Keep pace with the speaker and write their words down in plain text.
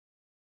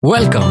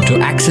Welcome to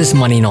Access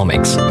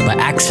Moneynomics by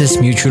Access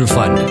Mutual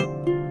Fund.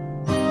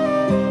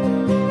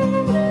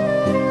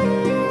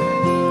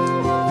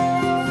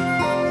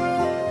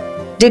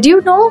 Did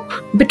you know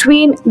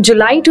between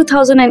July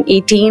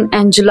 2018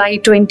 and July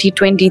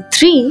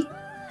 2023,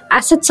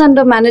 assets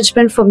under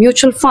management for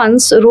mutual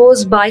funds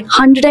rose by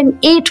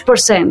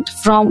 108%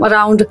 from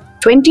around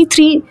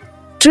 23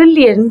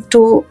 trillion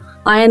to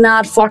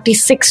INR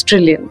 46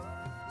 trillion.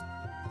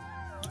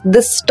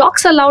 This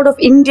talks aloud of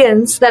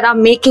Indians that are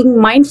making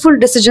mindful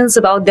decisions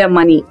about their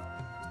money.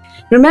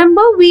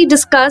 Remember we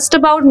discussed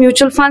about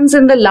mutual funds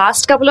in the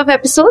last couple of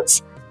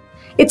episodes?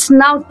 It's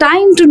now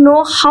time to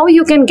know how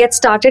you can get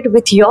started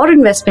with your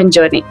investment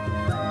journey.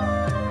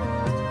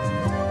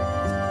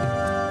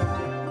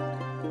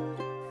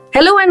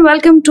 Hello and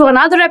welcome to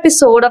another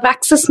episode of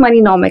Access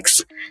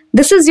Moneynomics.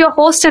 This is your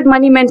host and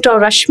money mentor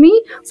Rashmi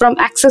from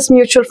Access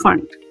Mutual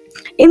Fund.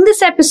 In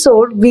this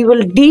episode, we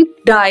will deep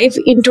dive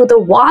into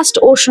the vast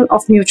ocean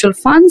of mutual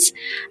funds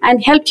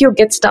and help you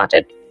get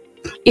started.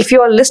 If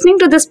you are listening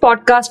to this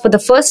podcast for the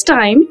first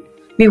time,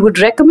 we would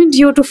recommend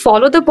you to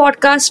follow the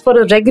podcast for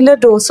a regular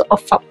dose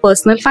of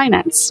personal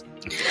finance.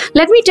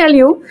 Let me tell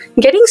you,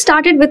 getting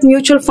started with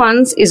mutual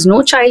funds is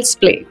no child's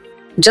play.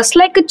 Just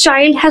like a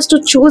child has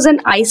to choose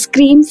an ice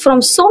cream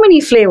from so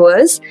many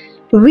flavors,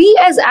 we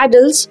as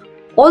adults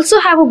also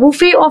have a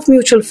buffet of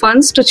mutual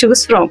funds to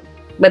choose from.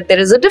 But there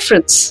is a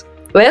difference.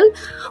 Well,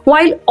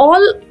 while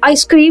all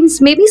ice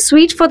creams may be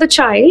sweet for the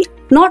child,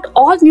 not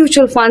all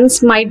mutual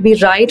funds might be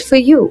right for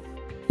you.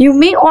 You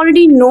may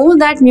already know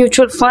that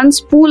mutual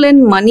funds pool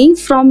in money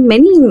from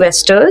many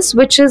investors,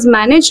 which is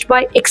managed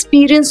by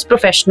experienced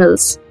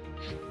professionals.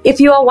 If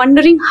you are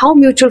wondering how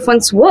mutual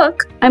funds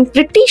work, I'm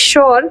pretty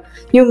sure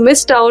you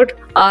missed out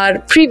our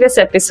previous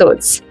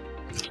episodes.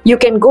 You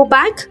can go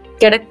back,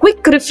 get a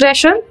quick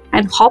refresher,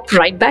 and hop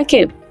right back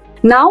in.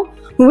 Now,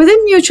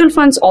 within mutual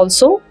funds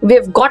also,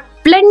 we've got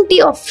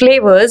plenty of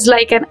flavors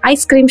like an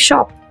ice cream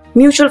shop.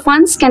 Mutual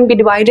funds can be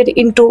divided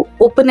into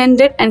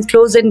open-ended and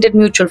closed-ended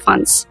mutual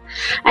funds.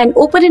 An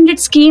open-ended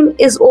scheme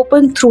is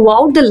open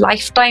throughout the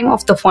lifetime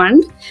of the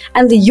fund,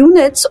 and the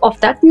units of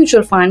that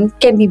mutual fund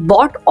can be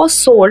bought or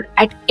sold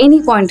at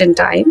any point in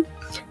time,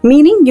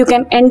 meaning you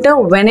can enter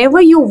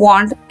whenever you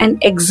want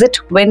and exit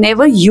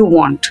whenever you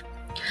want.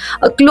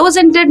 A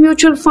closed-ended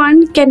mutual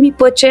fund can be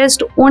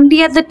purchased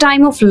only at the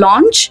time of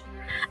launch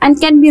and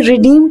can be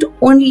redeemed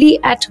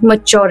only at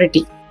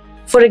maturity.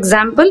 For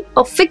example,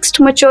 a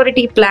fixed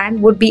maturity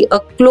plan would be a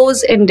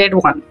close-ended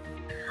one.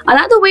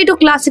 Another way to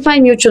classify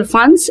mutual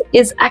funds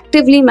is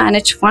actively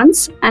managed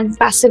funds and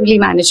passively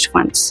managed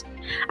funds.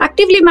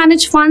 Actively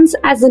managed funds,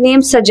 as the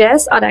name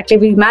suggests, are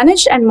actively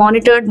managed and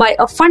monitored by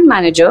a fund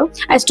manager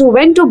as to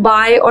when to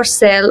buy or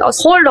sell or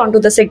hold on to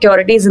the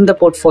securities in the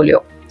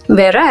portfolio.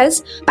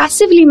 Whereas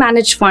passively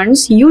managed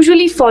funds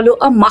usually follow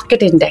a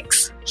market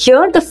index.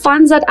 Here, the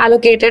funds are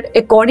allocated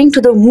according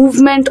to the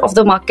movement of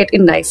the market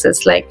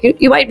indices, like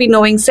you might be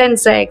knowing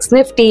Sensex,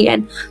 Nifty,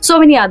 and so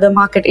many other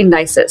market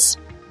indices.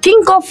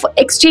 Think of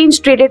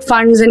exchange-traded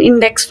funds and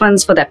index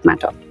funds for that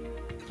matter.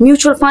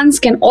 Mutual funds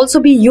can also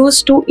be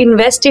used to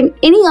invest in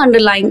any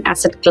underlying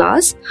asset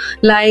class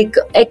like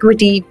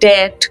equity,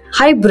 debt,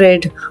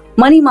 hybrid,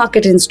 money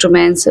market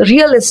instruments,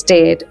 real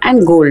estate,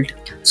 and gold.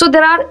 So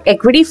there are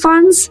equity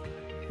funds,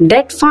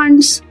 debt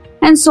funds,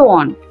 and so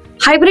on.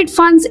 Hybrid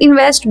funds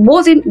invest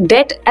both in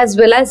debt as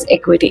well as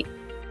equity.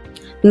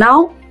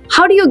 Now,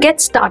 how do you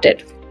get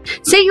started?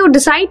 Say you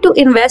decide to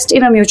invest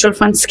in a mutual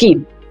fund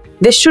scheme.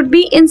 This should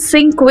be in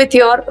sync with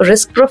your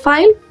risk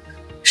profile,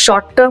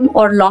 short-term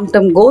or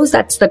long-term goals,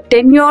 that's the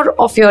tenure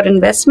of your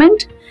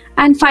investment,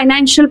 and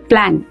financial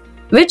plan,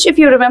 which, if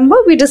you remember,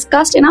 we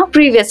discussed in our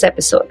previous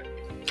episode.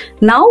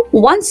 Now,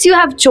 once you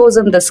have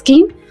chosen the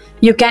scheme,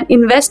 you can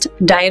invest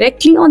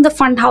directly on the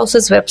fund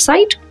house's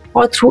website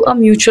or through a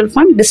mutual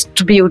fund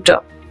distributor.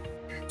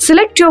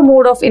 Select your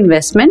mode of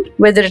investment,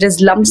 whether it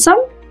is lump sum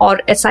or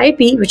SIP,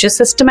 which is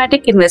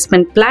systematic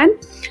investment plan,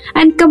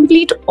 and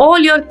complete all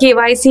your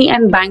KYC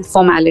and bank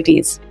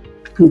formalities.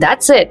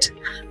 That's it.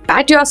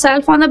 Pat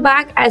yourself on the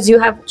back as you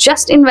have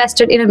just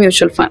invested in a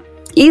mutual fund.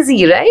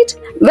 Easy, right?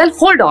 Well,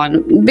 hold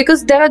on,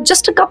 because there are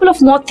just a couple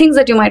of more things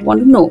that you might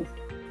want to know.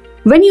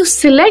 When you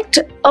select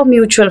a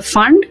mutual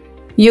fund,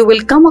 you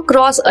will come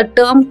across a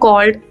term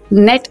called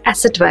net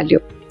asset value.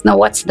 Now,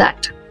 what's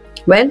that?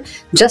 Well,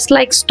 just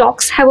like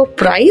stocks have a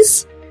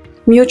price,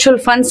 mutual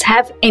funds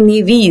have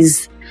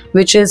NAVs,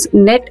 which is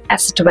net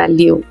asset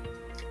value,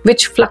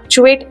 which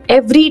fluctuate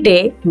every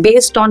day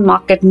based on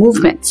market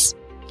movements.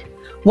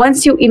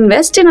 Once you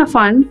invest in a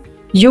fund,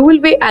 you will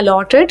be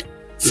allotted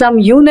some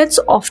units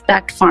of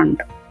that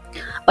fund.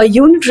 A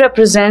unit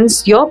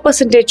represents your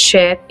percentage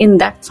share in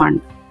that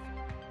fund.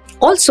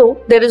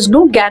 Also, there is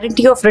no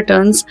guarantee of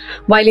returns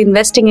while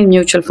investing in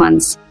mutual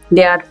funds.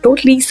 They are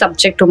totally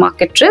subject to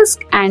market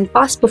risk, and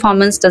past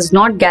performance does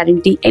not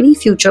guarantee any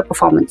future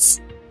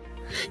performance.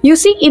 You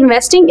see,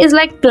 investing is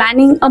like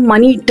planting a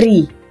money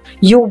tree.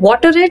 You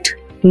water it,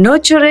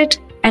 nurture it,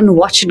 and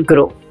watch it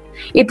grow.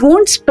 It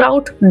won't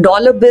sprout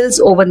dollar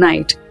bills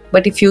overnight,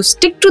 but if you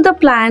stick to the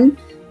plan,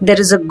 there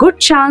is a good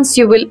chance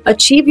you will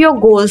achieve your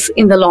goals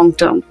in the long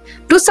term.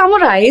 To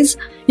summarize,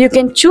 you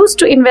can choose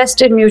to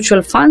invest in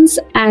mutual funds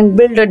and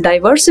build a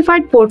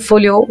diversified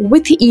portfolio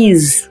with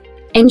ease.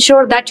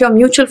 Ensure that your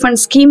mutual fund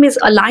scheme is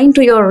aligned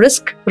to your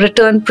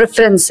risk-return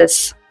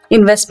preferences,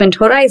 investment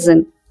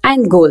horizon,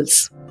 and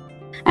goals.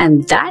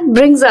 And that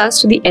brings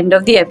us to the end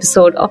of the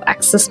episode of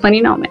Access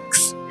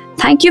Moneynomics.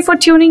 Thank you for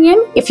tuning in.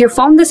 If you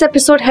found this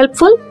episode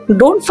helpful,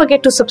 don't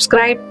forget to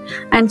subscribe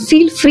and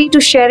feel free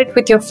to share it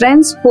with your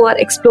friends who are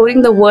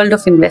exploring the world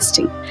of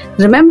investing.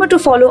 Remember to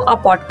follow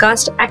our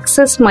podcast,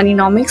 Access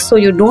Moneynomics, so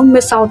you don't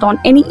miss out on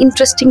any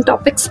interesting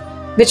topics,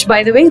 which,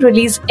 by the way,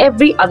 release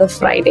every other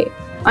Friday.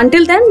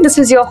 Until then, this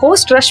is your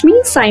host,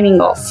 Rashmi,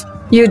 signing off.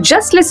 You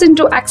just listened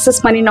to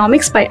Access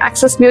Moneynomics by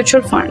Axis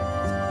Mutual Fund.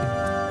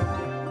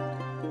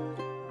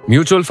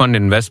 Mutual fund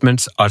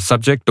investments are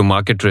subject to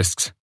market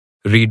risks.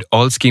 Read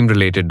all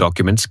scheme-related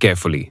documents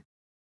carefully.